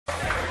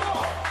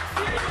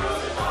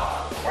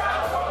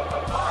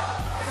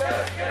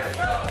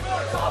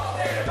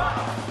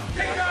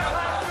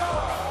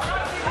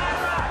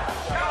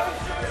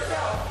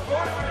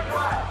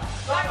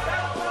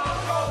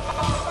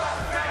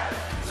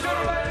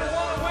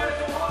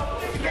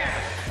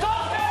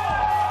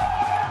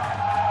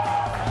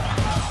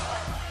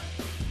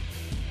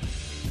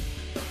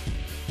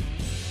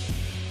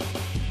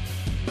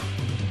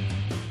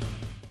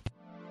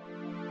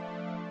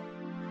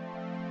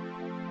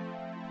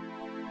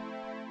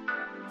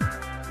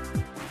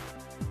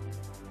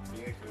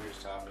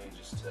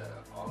just to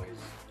always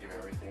give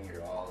everything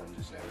your all and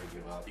just never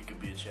give up. You can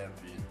be a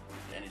champion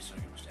in any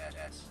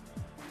circumstance.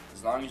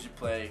 As long as you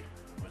play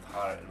with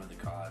heart and with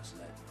a cause,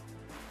 then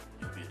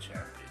you'll be a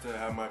champion. To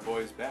have my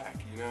boys back,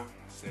 you know,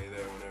 stay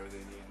there whenever they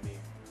need me,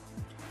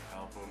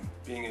 help them.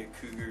 Being a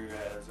Cougar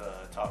has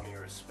taught me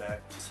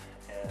respect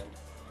and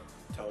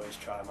to always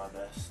try my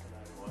best no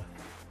matter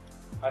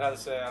what. I'd have to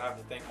say I'd have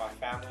to thank my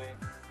family.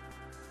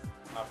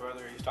 My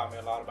brother, he's taught me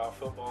a lot about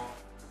football.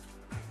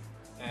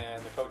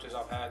 And the coaches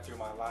I've had through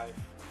my life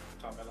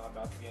taught me a lot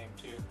about the game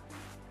too.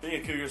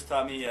 Being a Cougar's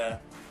taught me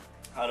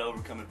how to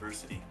overcome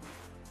adversity.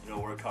 You know,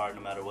 work hard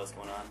no matter what's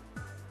going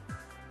on.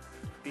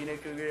 Being a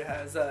Cougar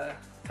has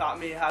taught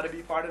me how to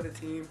be part of the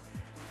team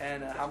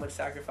and how much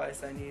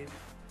sacrifice I need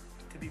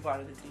to be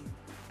part of the team.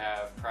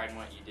 Have pride in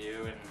what you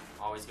do and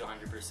always go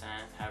 100%.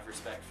 Have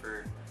respect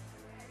for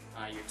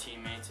your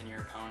teammates and your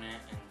opponent,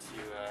 and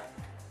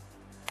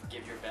to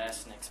give your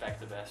best and expect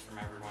the best from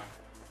everyone.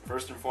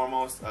 First and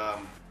foremost,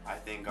 I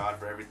thank God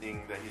for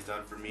everything that He's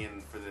done for me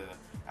and for the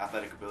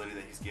athletic ability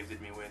that He's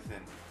gifted me with.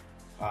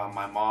 And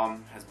my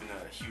mom has been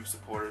a huge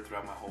supporter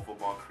throughout my whole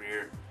football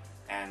career,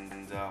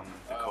 and the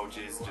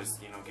coaches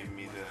just giving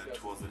me the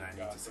tools that I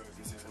need to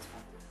be successful.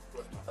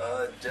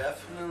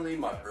 Definitely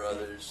my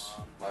brothers,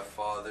 my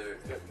father,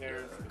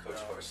 and Coach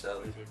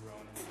Varsity.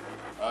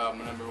 My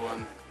number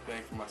one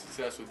thing for my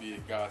success would be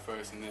God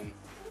first, and then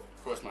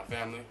of course my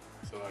family.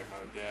 So like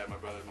my dad, my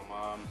brothers, my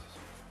mom,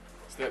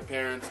 step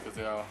parents, because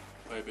they all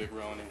play a big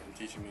role in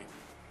teaching me.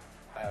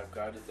 I have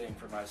God to thank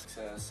for my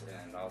success,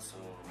 and also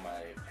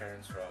my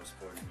parents for always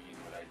supporting me in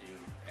what I do,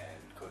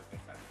 and Coach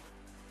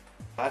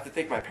McFadden. I have to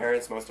thank my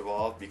parents most of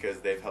all, because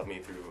they've helped me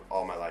through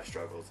all my life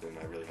struggles, and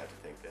I really have to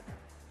thank them.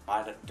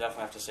 I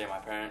definitely have to say my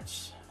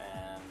parents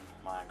and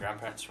my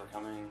grandparents for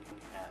coming,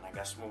 and I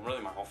guess, well,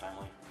 really my whole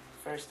family.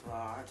 First of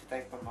all, I have to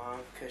thank my mom,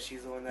 because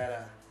she's the one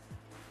that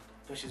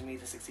pushes me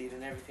to succeed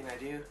in everything I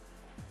do,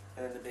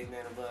 and then the big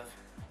man above.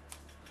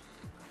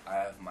 I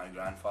have my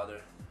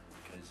grandfather,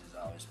 because he's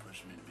always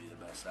pushed me to be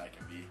the best I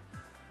can be,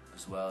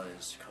 as well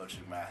as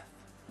coaching math,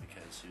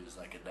 because he was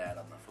like a dad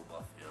on the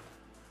football field.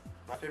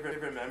 My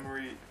favorite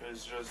memory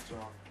is just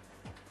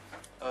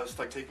us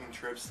like taking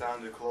trips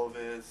down to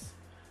Clovis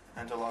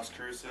and to Las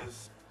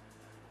Cruces,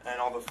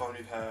 and all the fun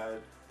we've had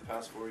the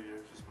past 4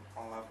 years.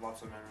 I'll have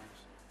lots of memories.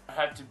 I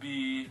have to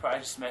be probably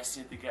just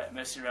messing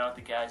around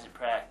with the guys at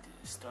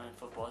practice, throwing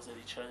footballs at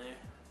each other.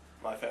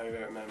 My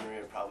favorite memory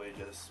would probably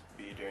just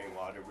be during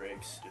water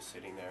breaks, just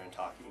sitting there and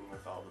talking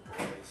with all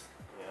the boys,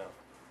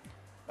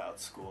 about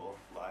school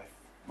life.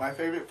 My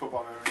favorite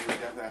football memory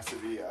definitely has to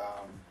be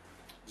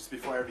just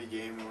before every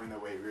game when we're in the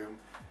weight room,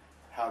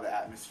 how the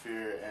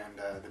atmosphere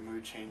and the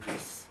mood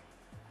changes.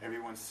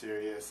 Everyone's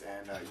serious,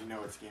 and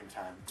it's game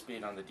time. Just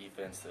being on the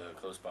defense, the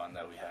close bond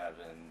that we have,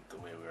 and the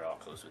way we're all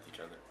close with each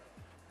other.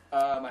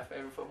 My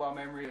favorite football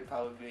memory would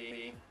probably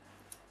be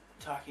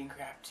talking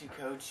crap to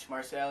Coach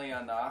Marcelli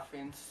on the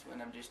offense when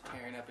I'm just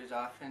tearing up his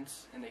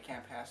offense and they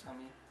can't pass on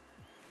me.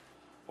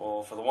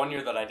 Well, for the 1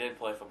 year that I did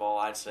play football,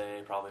 I'd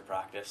say probably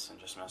practice and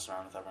just messing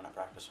around with everyone at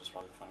practice was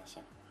probably the funnest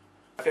thing.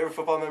 My favorite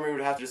football memory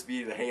would have to just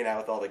be hanging out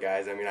with all the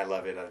guys. I mean, I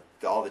love it.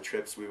 All the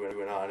trips we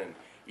went on and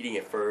eating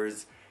at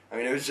Furs. I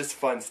mean, it was just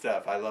fun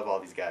stuff. I love all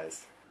these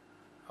guys.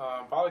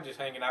 Probably just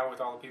hanging out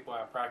with all the people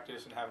at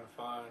practice and having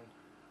fun.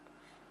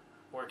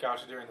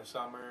 Workouts during the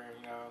summer,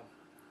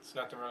 it's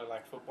nothing really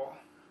like football.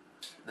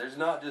 There's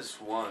not just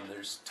one,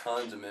 there's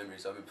tons of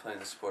memories. I've been playing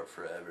the sport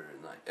forever,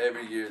 and like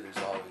every year there's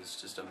always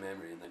just a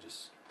memory and they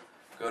just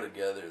go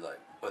together.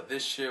 But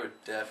this year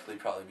would definitely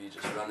probably be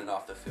just running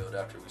off the field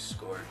after we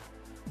scored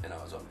and I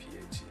was on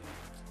PAT.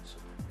 So.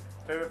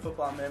 Favorite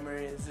football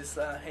memory is just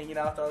hanging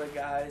out with all the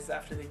guys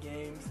after the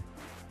games,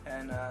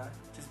 and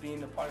just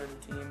being a part of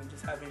the team and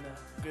just having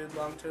a good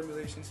long-term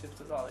relationships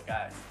with all the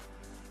guys.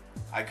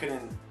 I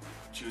couldn't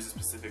choose a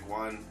specific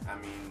one. I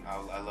mean,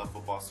 I love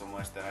football so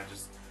much that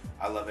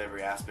I love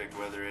every aspect,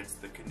 whether it's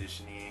the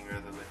conditioning or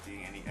the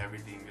lifting,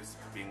 everything, just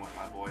being with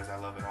my boys. I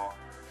love it all.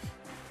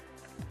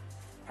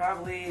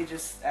 Probably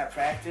just at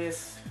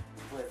practice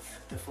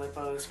with the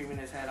flippo screaming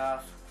his head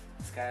off,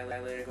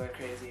 Skylar going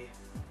crazy,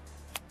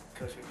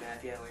 Coach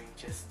McMath yelling.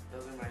 Just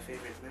those are my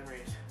favorite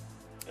memories.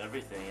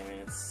 Everything. I mean,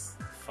 it's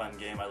a fun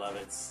game. I love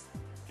it. It's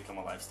become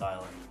a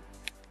lifestyle and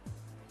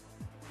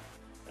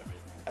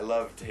everything. I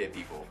love to hit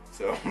people,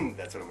 so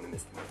that's what I'm going to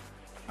miss the most.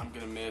 I'm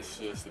going to miss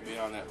just being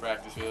on that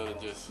practice field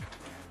and just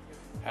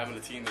having a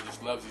team that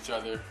just loves each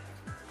other,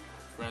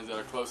 friends that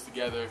are close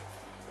together,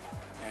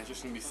 and it's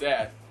just going to be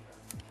sad.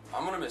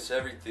 I'm going to miss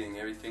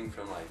everything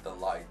from like the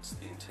lights,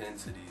 the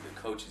intensity,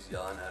 the coaches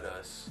yelling at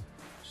us,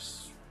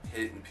 just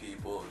hitting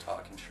people,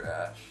 talking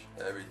trash,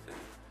 everything.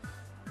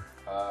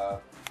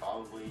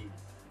 Probably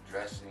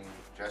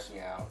dressing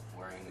out,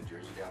 wearing the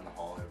jersey down the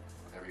hall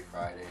every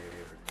Friday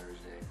or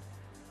Thursday,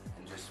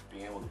 and just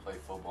being able to play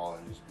football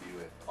and just be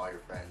with all your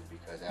friends,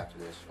 because after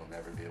this you'll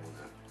never be able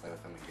to play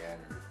with them again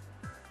or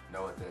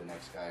know what the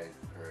next guy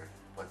or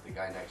what the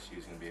guy next to you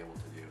is going to be able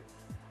to do.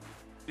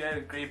 We had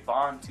a great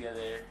bond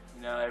together,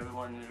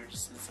 everyone, we were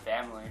just as a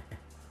family,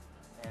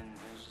 and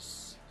it was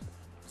just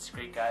just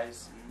great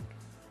guys and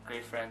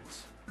great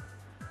friends.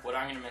 What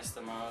I'm going to miss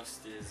the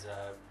most is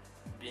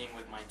being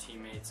with my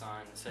teammates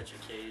on such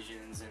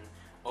occasions and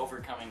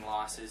overcoming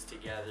losses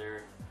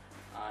together,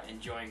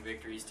 enjoying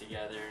victories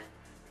together,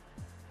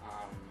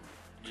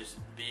 just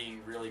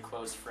being really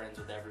close friends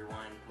with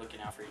everyone,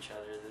 looking out for each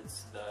other.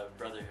 That's the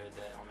brotherhood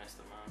that I'll miss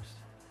the most.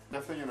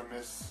 Definitely gonna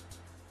miss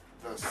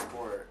the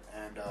sport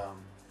and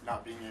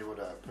not being able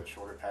to put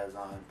shoulder pads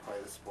on and play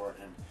the sport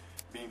and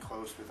being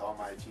close with all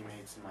my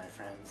teammates and my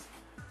friends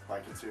who I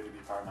consider to be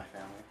part of my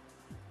family.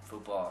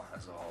 Football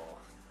as a whole,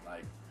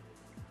 like,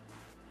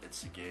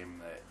 it's a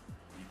game that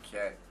you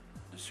can't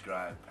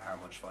describe how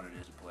much fun it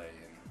is to play,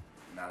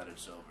 and now that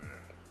it's over,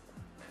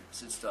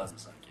 it still hasn't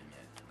sunk in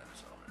yet that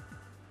it's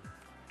over.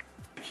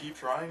 Keep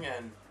trying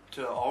and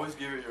to always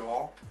give it your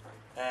all,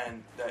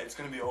 and that it's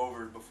going to be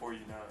over before you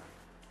know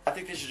it. I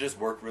think they should just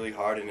work really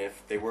hard, and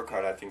if they work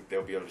hard, I think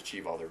they'll be able to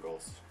achieve all their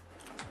goals.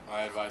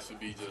 My advice would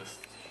be just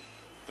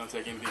don't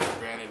take anything for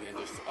granted and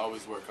just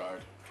always work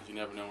hard, because you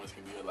never know when it's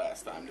going to be your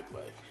last time to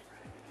play.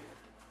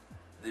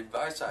 The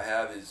advice I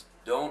have is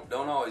don't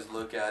always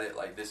look at it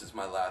like this is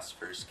my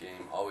first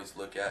game. Always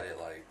look at it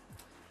like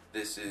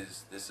this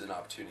is an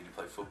opportunity to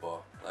play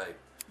football. Like,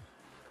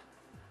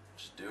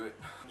 just do it.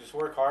 Just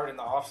work hard in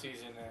the off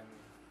season and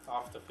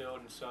off the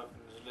field and stuff,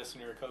 and just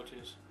listen to your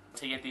coaches.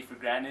 Take anything for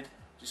granted.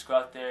 Just go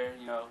out there,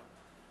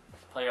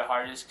 play your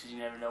hardest, because you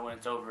never know when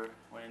it's over,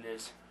 when it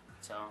is.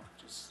 So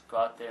just go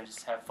out there and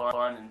just have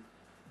fun and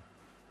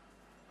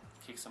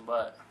kick some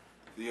butt.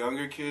 The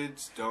younger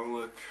kids, don't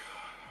look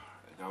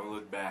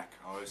back.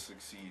 Always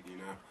succeed,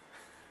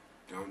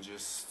 Don't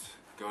just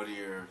go to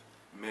your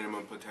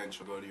minimum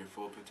potential. Go to your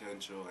full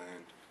potential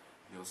and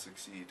you'll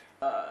succeed.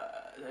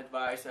 The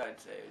advice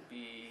I'd say would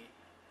be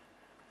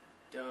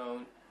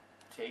don't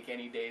take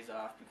any days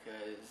off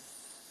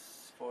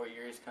because 4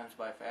 years comes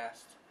by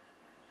fast.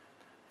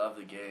 Love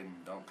the game.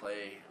 Don't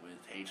play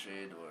with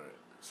hatred or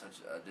such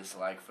a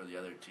dislike for the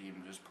other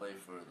team. Just play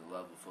for the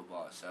love of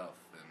football itself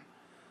and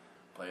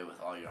play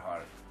with all your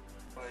heart.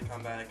 When I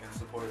come back and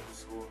support the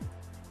school.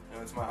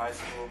 It's my high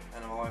school,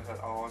 and I'll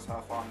always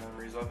have fond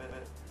memories of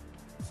it.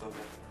 So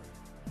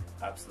good.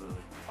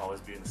 Absolutely. Always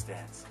be in the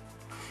stands.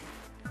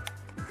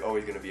 I'm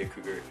always going to be a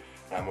Cougar,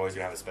 and I'm always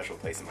going to have a special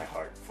place in my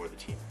heart for the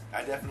team.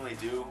 I definitely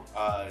do.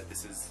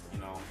 This is,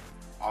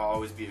 I'll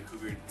always be a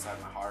Cougar inside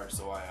my heart,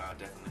 so I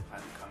definitely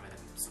plan to come in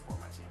and support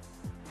my team.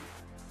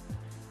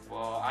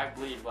 Well, I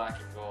bleed black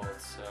and gold,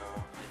 so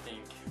I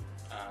think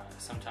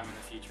sometime in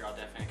the future I'll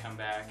definitely come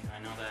back.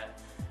 I know that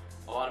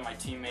a lot of my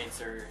teammates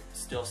are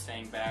still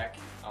staying back.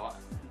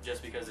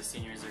 Just because the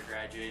seniors are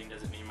graduating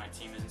doesn't mean my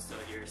team isn't still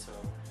here, so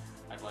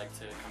I'd like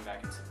to come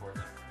back and support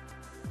them.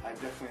 I'd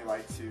definitely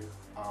like to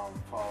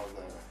follow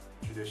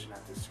the tradition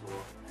at this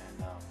school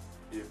and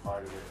be a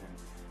part of it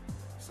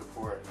and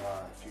support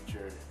the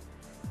future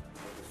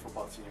of the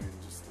football team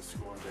and just the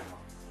school in general.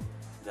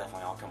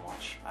 Definitely, I'll come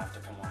watch. I have to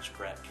come watch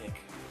Brett kick.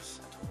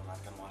 I told him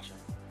I'd come watch him.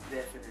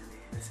 Definitely.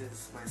 This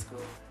is my school.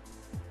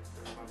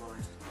 Those are my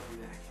boys. I'll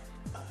be back.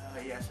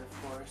 Yes, of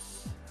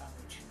course. I'm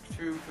a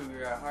true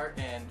Cougar at heart,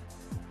 and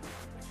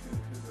a true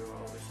Cougar will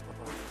always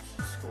support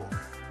this school.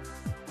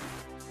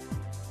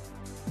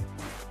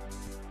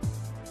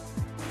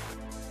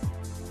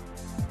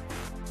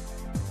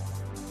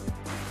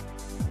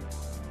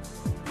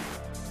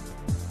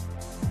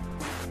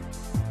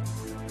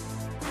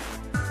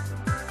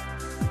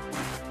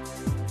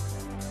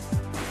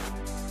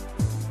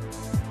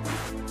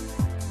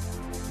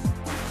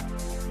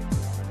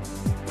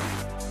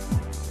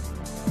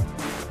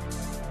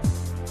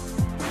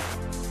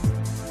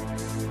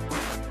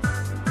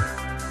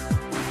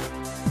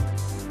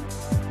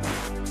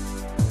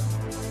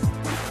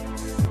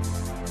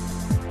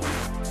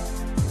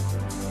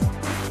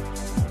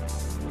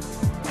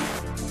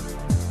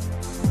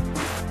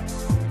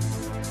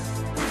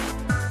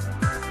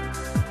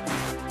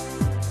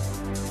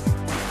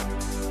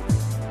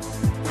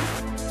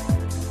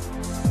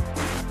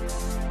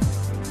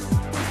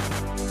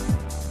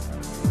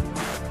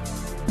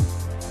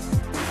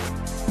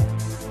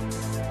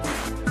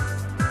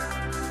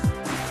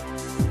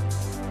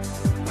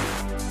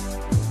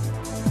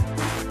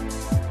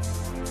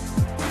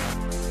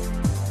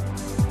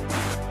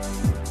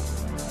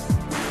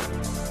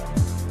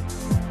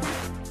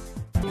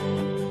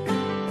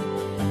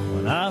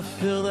 I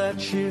feel that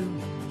chill,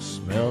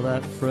 smell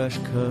that fresh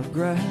cut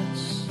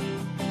grass.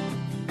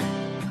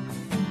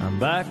 I'm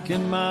back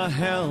in my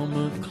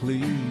helmet,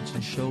 cleats,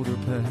 and shoulder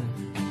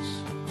pads.